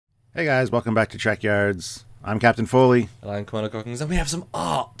Hey guys, welcome back to Trekyards. I'm Captain Foley. And I'm Commander Cockings, and we have some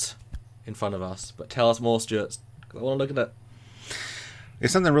art in front of us. But tell us more, Stuart, 'cause I want to look at it.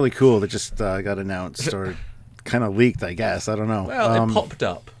 It's something really cool that just got announced or kind of leaked, I guess. I don't know. Well, it popped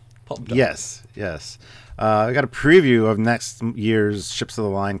up. Yes. I got a preview of next year's Ships of the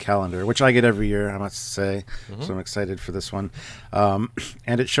Line calendar, which I get every year, I must say. So I'm excited for this one.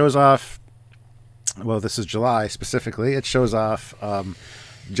 And it shows off, well, this is July specifically. It shows off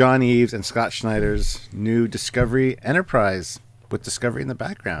John Eves and Scott Schneider's new Discovery Enterprise with Discovery in the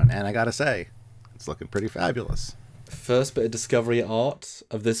background. And I got to say, it's looking pretty fabulous. First bit of Discovery art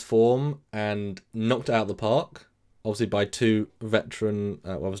of this form, and knocked it out of the park. Obviously by two veteran,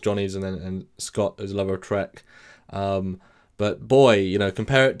 well, it was John Eves and Scott, who's a lover of Trek. But boy,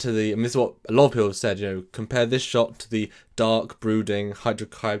 compare it to and this is what a lot of people have said, compare this shot to the dark, brooding,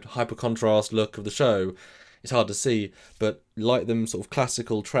 hyper contrast look of the show. It's hard to see, but like them sort of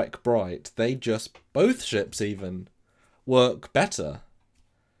classical Trek bright, both ships even, work better.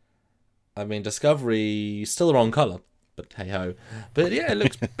 I mean, Discovery, still the wrong colour, but hey-ho. But yeah, it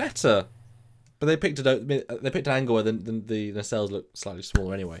looks better. But they picked an angle where the nacelles look slightly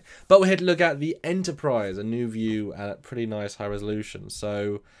smaller anyway. But we're here to look at the Enterprise, a new view at pretty nice high resolution.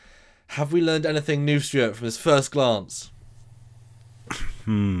 So, have we learned anything new, Stuart, from this first glance?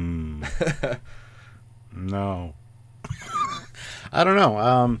 No. I don't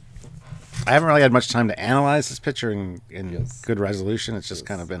know. I haven't really had much time to analyze this picture in good resolution. It's just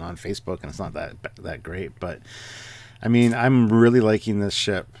kind of been on Facebook, and it's not that great. But, I mean, I'm really liking this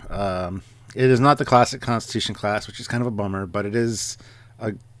ship. It is not the classic Constitution class, which is kind of a bummer, but it is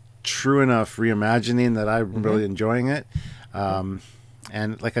a true enough reimagining that I'm really enjoying it.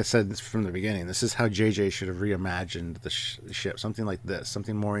 And like I said from the beginning, this is how JJ should have reimagined the ship. Something like this,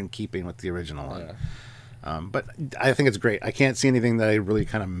 something more in keeping with the original one. Yeah. But I think it's great. I can't see anything that I really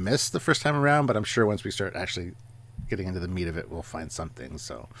kind of missed the first time around, but I'm sure once we start actually getting into the meat of it, we'll find something.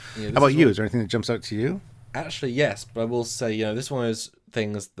 So, how about you? Is there anything that jumps out to you? Actually, yes, but I will say, this one of those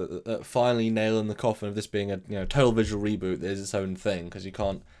things that finally nail in the coffin of this being a total visual reboot. Is its own thing, because you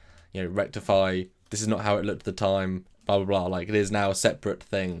can't rectify. This is not how it looked at the time. Blah blah blah. Like, it is now a separate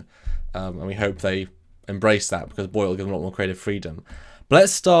thing, and we hope they embrace that, because boy, it'll give them a lot more creative freedom. But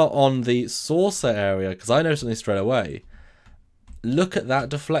let's start on the saucer area, because I know something straight away. Look at that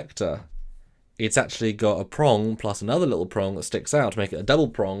deflector. It's actually got a prong plus another little prong that sticks out to make it a double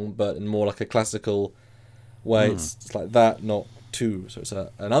prong, but in more like a classical way. It's like that, not two. So it's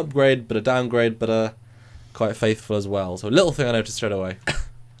an upgrade, but a downgrade, but quite faithful as well. So a little thing I noticed straight away.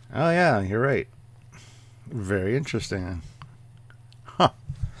 Oh yeah, you're right. Very interesting. Huh.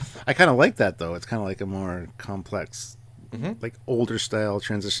 I kind of like that, though. It's kind of like a more complex, like older style,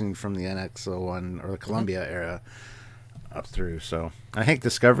 transitioning from the NX-01 or the Columbia era up through. So I think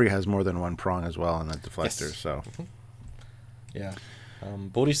Discovery has more than one prong as well in the deflector. Yes. So yeah.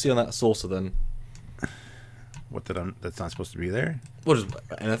 What do you see on that saucer then? That's not supposed to be there? Well, just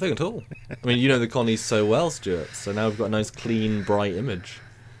anything at all. I mean, the colonies so well, Stuart. So now we've got a nice, clean, bright image.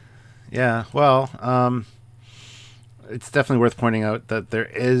 Yeah, well, it's definitely worth pointing out that there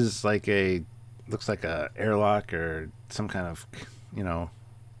is looks like a airlock or some kind of,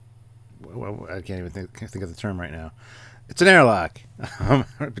 I can't even think of the term right now. It's an airlock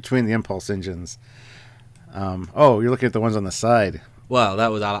between the impulse engines. Oh, you're looking at the ones on the side. Well,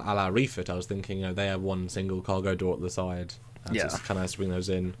 that was a la refit. I was thinking, they have one single cargo door at the side. Yeah. So it's kind of nice to bring those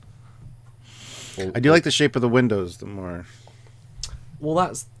in. I do like the shape of the windows. The more. Well,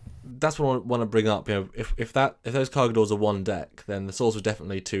 that's what I want to bring up. If those cargo doors are one deck, then the saucer is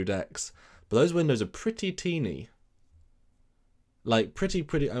definitely two decks. But those windows are pretty teeny. Like pretty.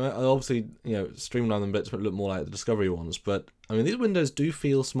 I mean, obviously, streamline them bits to look more like the Discovery ones. But I mean, these windows do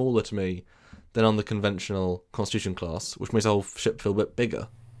feel smaller to me than on the conventional Constitution class, which makes the whole ship feel a bit bigger.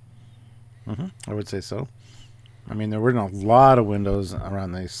 I would say so. I mean, there weren't a lot of windows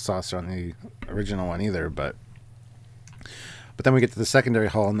around the saucer on the original one either, but then we get to the secondary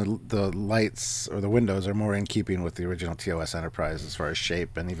hull, and the lights or the windows are more in keeping with the original TOS Enterprise as far as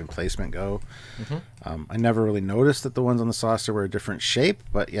shape and even placement go. I never really noticed that the ones on the saucer were a different shape,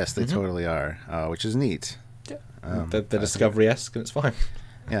 but yes, they totally are, which is neat. Yeah, they're Discovery-esque, and it's fine.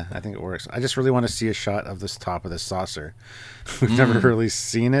 Yeah, I think it works. I just really want to see a shot of this top of this saucer. We've never really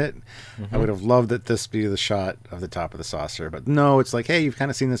seen it. I would have loved that this be the shot of the top of the saucer, but no, it's like, hey, you've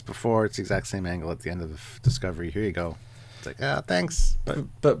kind of seen this before. It's the exact same angle at the end of Discovery. Here you go. It's like, thanks,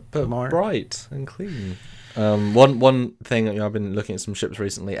 but more bright and clean. One thing, I've been looking at some ships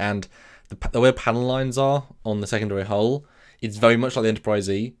recently, and the way panel lines are on the secondary hull, it's very much like the Enterprise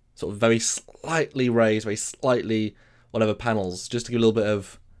E, sort of very slightly raised, very slightly whatever panels, just to give a little bit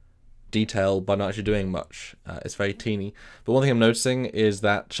of detail by not actually doing much. It's very teeny. But one thing I'm noticing is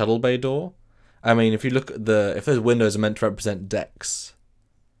that shuttle bay door. I mean, if you look at if those windows are meant to represent decks,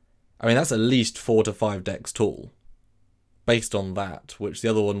 I mean, that's at least 4 to 5 decks tall. Based on that, which the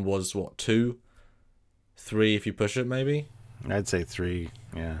other one was, what, 2? 3 if you push it, maybe? I'd say 3,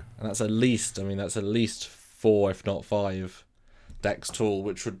 yeah. And that's at least 4, if not 5 decks tall,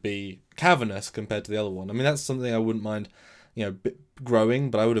 which would be cavernous compared to the other one. I mean, that's something I wouldn't mind,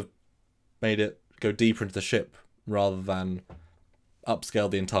 growing, but I would have made it go deeper into the ship rather than upscale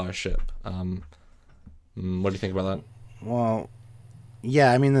the entire ship. What do you think about that? Well,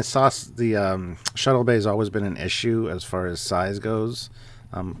 yeah, I mean, the shuttle bay has always been an issue as far as size goes.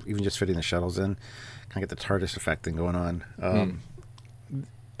 Even just fitting the shuttles in, kind of get the TARDIS effect thing going on.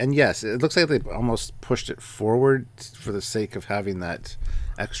 And yes, it looks like they've almost pushed it forward for the sake of having that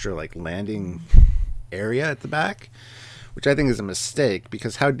extra landing area at the back, which I think is a mistake,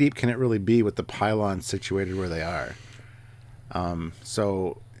 because how deep can it really be with the pylons situated where they are?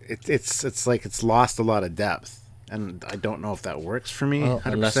 So it's like it's lost a lot of depth. And I don't know if that works for me. Well,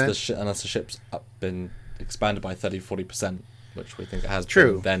 unless the ship's been expanded by 30-40%, which we think it has.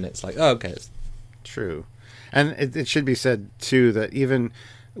 True. Been, then it's like, oh, okay. True. And it should be said, too, that even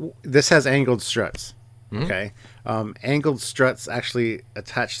this has angled struts. Okay. Angled struts actually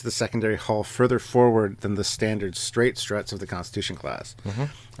attach to the secondary hull further forward than the standard straight struts of the Constitution class.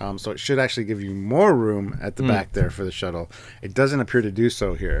 So it should actually give you more room at the back there for the shuttle. It doesn't appear to do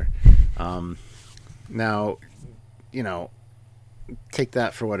so here. Now, take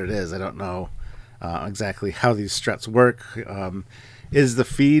that for what it is. I don't know exactly how these struts work. Is the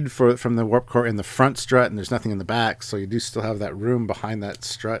feed from the warp core in the front strut, and there's nothing in the back, so you do still have that room behind that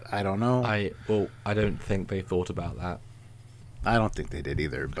strut? I don't know. I don't think they thought about that. I don't think they did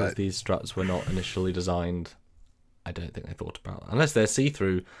either. Because these struts were not initially designed. I don't think they thought about that. Unless they're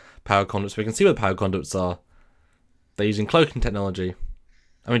see-through power conduits. We can see where the power conduits are. They're using cloaking technology.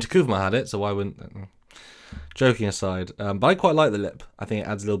 I mean, Takuvma had it, so why wouldn't... Joking aside, but I quite like the lip. I think it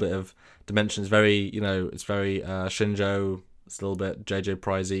adds a little bit of dimension. It's very, it's very Shinjo. It's a little bit JJ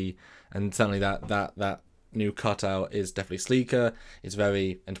Pricey, and certainly that new cutout is definitely sleeker. It's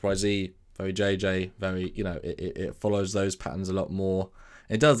very Enterprisey, very JJ, very it follows those patterns a lot more.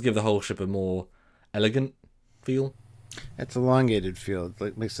 It does give the whole ship a more elegant feel. It's elongated feel.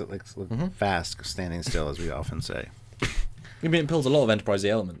 It makes it look fast, standing still, as we often say. I mean, it pulls a lot of Enterprisey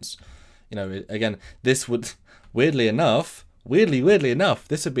elements. Again, this would, weirdly enough,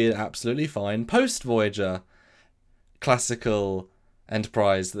 this would be an absolutely fine post-Voyager classical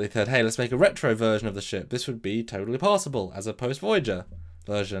Enterprise. They said, hey, let's make a retro version of the ship. This would be totally passable as a post-Voyager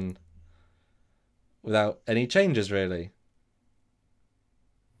version without any changes, really.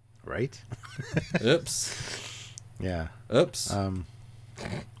 Right? Oops. Yeah. Oops. Oh,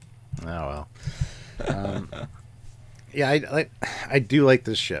 well. Yeah, I do like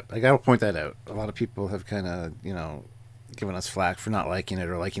this ship. I gotta point that out. A lot of people have kind of, given us flack for not liking it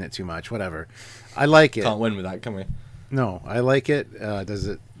or liking it too much. Whatever. I like it. Can't win with that, can we? No, I like it. Does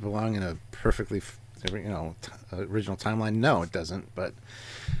it belong in a perfectly, original timeline? No, it doesn't. But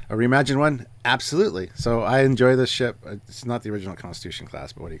a reimagined one, absolutely. So I enjoy this ship. It's not the original Constitution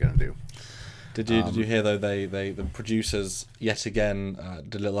class, but what are you gonna do? Did you hear though? The producers yet again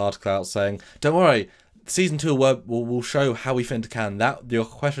did a little article out saying, "Don't worry, season 2 will show how we fit into canon. That your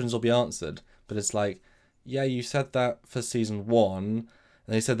questions will be answered." But it's like, yeah, you said that for season 1, and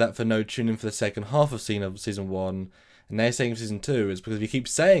they said that for no tuning for the second half of season 1, and they're saying for season 2 is because if you keep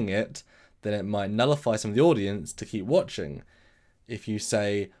saying it, then it might nullify some of the audience to keep watching. If you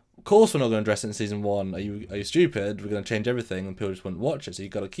say, of course we're not going to address it in season 1, are you stupid? We're going to change everything, and people just wouldn't watch it. So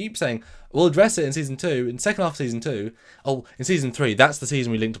you've got to keep saying, we'll address it in season 2, in second half of season 2. Oh, in season 3, that's the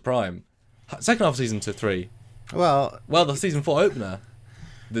season we link to Prime. Second half of season 3. Well, the season 4 opener.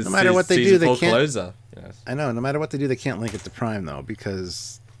 No matter what they do, they can't. Closer. Yes. I know. No matter what they do, they can't link it to Prime though,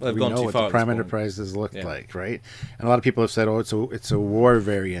 because we know what the Prime Enterprises look like, right? And a lot of people have said, "Oh, it's a war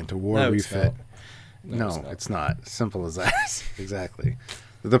variant, a war refit." No, it's not. Simple as that. Exactly.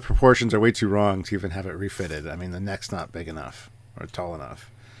 The proportions are way too wrong to even have it refitted. I mean, the neck's not big enough or tall enough.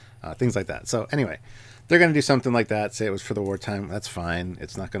 Things like that. So anyway, they're going to do something like that. Say it was for the wartime. That's fine.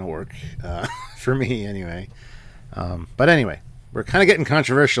 It's not going to work for me anyway. But anyway, we're kind of getting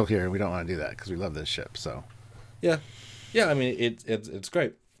controversial here. We don't want to do that because we love this ship. So yeah. I mean, it's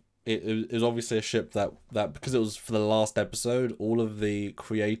great. It was obviously a ship that because it was for the last episode, all of the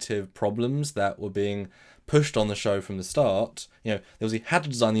creative problems that were being pushed on the show from the start, there was he had to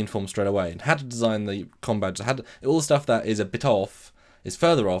design the uniform straight away and had to design the combats, all the stuff that is a bit off, is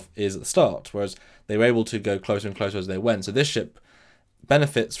further off, is at the start, whereas they were able to go closer and closer as they went. So this ship,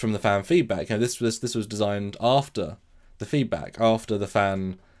 benefits from the fan feedback. You know, this was designed after the feedback, after the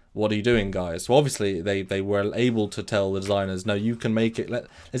fan, what are you doing, guys? So obviously they were able to tell the designers, no, you can make it,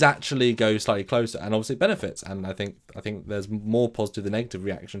 let's actually go slightly closer, and obviously it benefits. And I think there's more positive than negative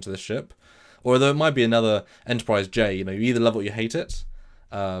reaction to this ship. Although it might be another Enterprise J, you know, you either love it or you hate it.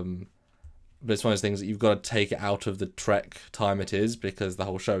 But it's one of those things that you've got to take it out of the Trek time it is, because the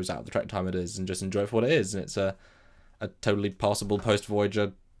whole show's out of the Trek time it is, and just enjoy it for what it is. And it's a totally passable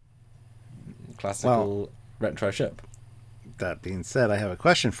post-Voyager classical retro ship. That being said, I have a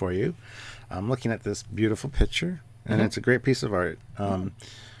question for you. I'm looking at this beautiful picture, and it's a great piece of art.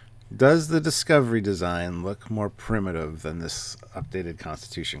 Does the Discovery design look more primitive than this updated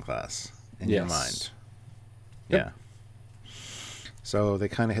Constitution class in your mind? Yep. Yeah. So they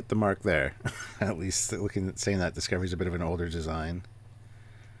kind of hit the mark there. At least saying that Discovery's a bit of an older design.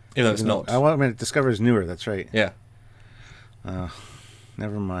 Even though it's not. I mean, Discovery's newer. That's right. Yeah.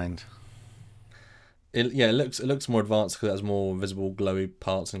 Never mind. It looks more advanced because it has more visible glowy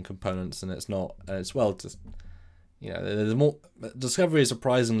parts and components, and it's not. And it's just, you know, there's more. Discovery is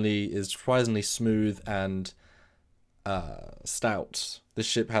surprisingly smooth and stout. This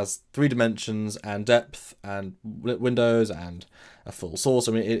ship has 3 dimensions and depth and windows and a full source.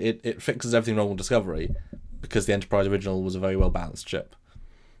 I mean, it fixes everything wrong with Discovery, because the Enterprise original was a very well balanced ship.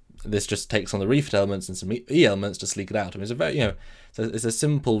 This just takes on the refit elements and some E elements to sleek it out. I mean, it's a very, you know, it's a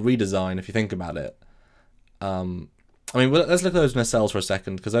simple redesign if you think about it. I mean, let's look at those nacelles for a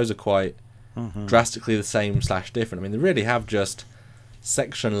second, because those are quite drastically the same / different. I mean, they really have just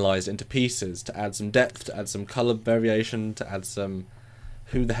sectionalized into pieces to add some depth, to add some color variation, to add some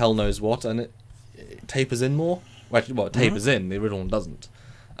who the hell knows what, and it tapers in more. Well, actually, it tapers in. The original one doesn't.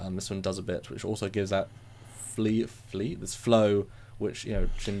 This one does a bit, which also gives that this flow, which, you know,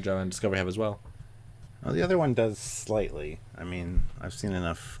 Shinjo and Discovery have as well. Well, the other one does slightly. I mean, I've seen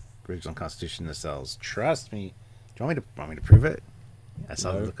enough original Constitution nacelles. Trust me. Do you want me to prove it? I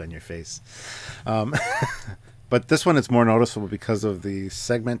saw the look on your face. But this one is more noticeable because of the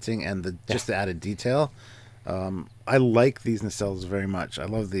segmenting and just the added detail. I like these nacelles very much. I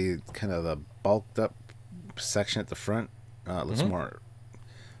love the kind of the bulked up section at the front. It looks more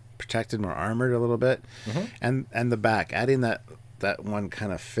protected, more armored a little bit, and the back, adding that one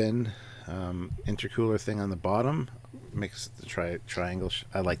kind of fin intercooler thing on the bottom makes the triangle.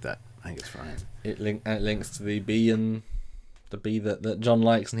 I like that. I think it's fine. It links to the B, and the B that John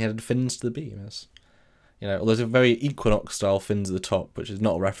likes, and he added fins to the B. Yes. You know, there's a very Equinox style fins at the top, which is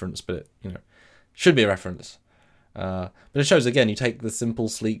not a reference, but it, you know, should be a reference. But it shows, again, you take the simple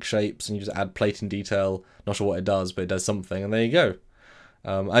sleek shapes and you just add plating detail. Not sure what it does, but it does something, and there you go.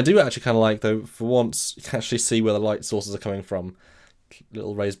 I do actually kind of like, though, for once, you can actually see where the light sources are coming from.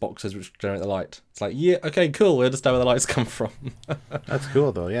 Little raised boxes which generate the light. It's like, yeah, okay, cool, we understand where the lights come from. That's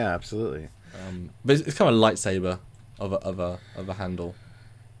cool, though. Yeah, absolutely. But it's kind of a lightsaber of a handle.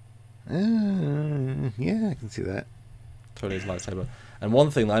 Yeah, I can see that. Totally is a lightsaber. And one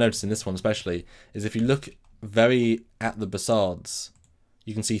thing that I noticed in this one especially is if you look very at the basards,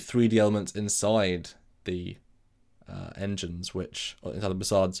 you can see 3D elements inside the engines, inside the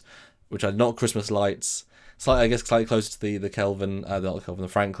basards, which are not Christmas lights. Slightly closer to the Kelvin, the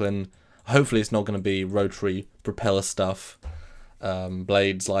Franklin. Hopefully, it's not going to be rotary propeller stuff,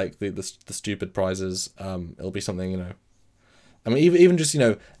 blades like the stupid prizes. It'll be something, you know. I mean, even just, you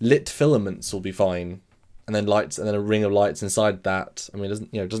know, lit filaments will be fine, and then lights, and then a ring of lights inside that. I mean,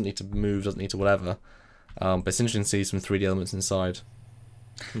 it doesn't need to move, doesn't need to whatever. But it's interesting to see some 3D elements inside.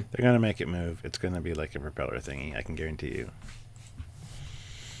 They're gonna make it move. It's gonna be like a propeller thingy. I can guarantee you.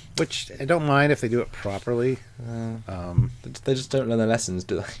 Which I don't mind if they do it properly. They just don't learn their lessons,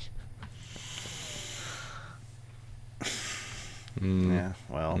 do they? Yeah.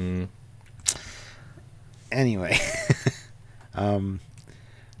 Well. Anyway.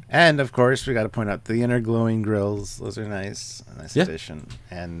 And of course we got to point out the inner glowing grills. Those are nice addition,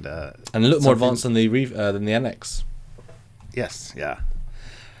 and look more advanced than the NX. Yes, yeah.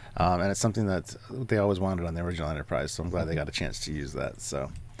 And it's something that they always wanted on the original Enterprise, so I'm glad they got a chance to use that.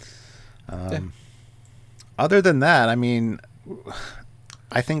 So, other than that, I mean,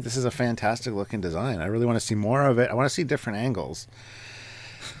 I think this is a fantastic looking design. I really want to see more of it. I want to see different angles,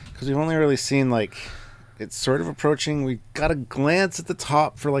 because we've only really seen, like, it's sort of approaching. We got a glance at the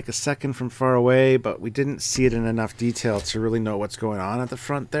top for like a second from far away, but we didn't see it in enough detail to really know what's going on at the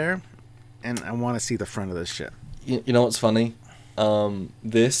front there. And I want to see the front of this ship. You know what's funny?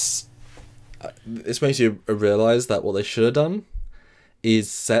 This makes you realize that what they should have done is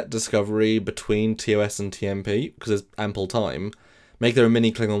set Discovery between TOS and TMP, because there's ample time. Make there a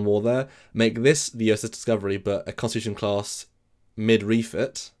mini Klingon war there. Make this the USS Discovery, but a Constitution class mid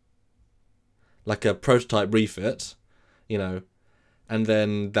refit, like a prototype refit, you know, and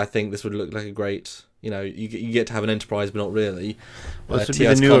then I think this would look like a great, you know, you get to have an Enterprise, but not really. Well, this would be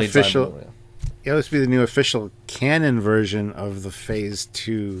the new official. Yeah, this would be the new official canon version of the Phase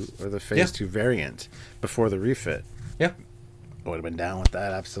 2 or the Phase 2 variant before the refit. Yeah, I would have been down with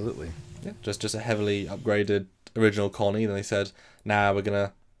that, absolutely. Yeah, just a heavily upgraded original Connie. Then they said, "Now we're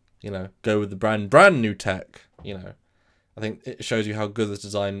gonna, you know, go with the brand new tech." You know, I think it shows you how good this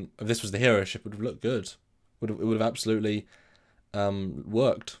design. If this was the hero ship, it would have looked good. It would have absolutely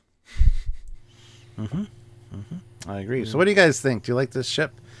worked. I agree. So, what do you guys think? Do you like this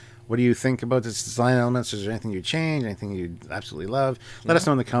ship? What do you think about its design elements? Is there anything you'd change? Anything you'd absolutely love? Let us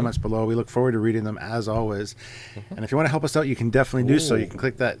know in the comments below. We look forward to reading them as always. And if you want to help us out, you can definitely do so. You can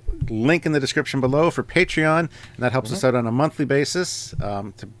click that link in the description below for Patreon, and that helps us out on a monthly basis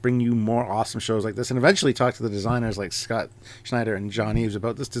to bring you more awesome shows like this, and eventually talk to the designers like Scott Schneider and John Eves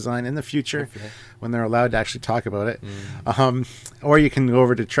about this design in the future when they're allowed to actually talk about it. Or you can go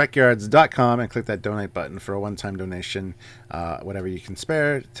over to Trekyards.com and click that donate button for a one-time donation, whatever you can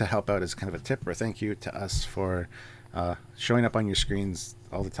spare, to help out as kind of a tip or thank you to us for showing up on your screens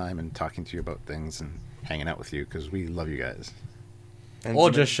all the time and talking to you about things and hanging out with you, because we love you guys.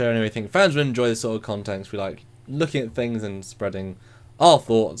 Or just sharing everything. Fans would enjoy this sort of content. We like looking at things and spreading our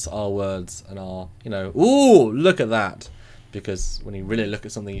thoughts, our words, and our, you know, ooh, look at that. Because when you really look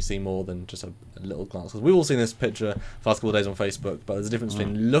at something, you see more than just a little glance. Because we've all seen this picture for last couple of days on Facebook, but there's a difference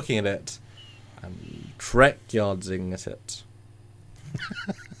between looking at it and Trekyardsing at it.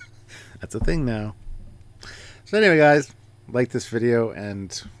 That's a thing now. So anyway, guys, like this video,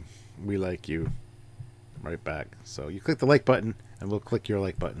 and we like you right back. So you click the like button, and we'll click your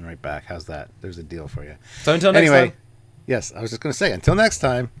like button right back. How's that? There's a deal for you. So until next time. Yes, I was just going to say, until next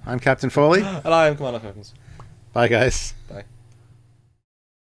time, I'm Captain Foley. And I am Commander Hawkins. Bye, guys. Bye.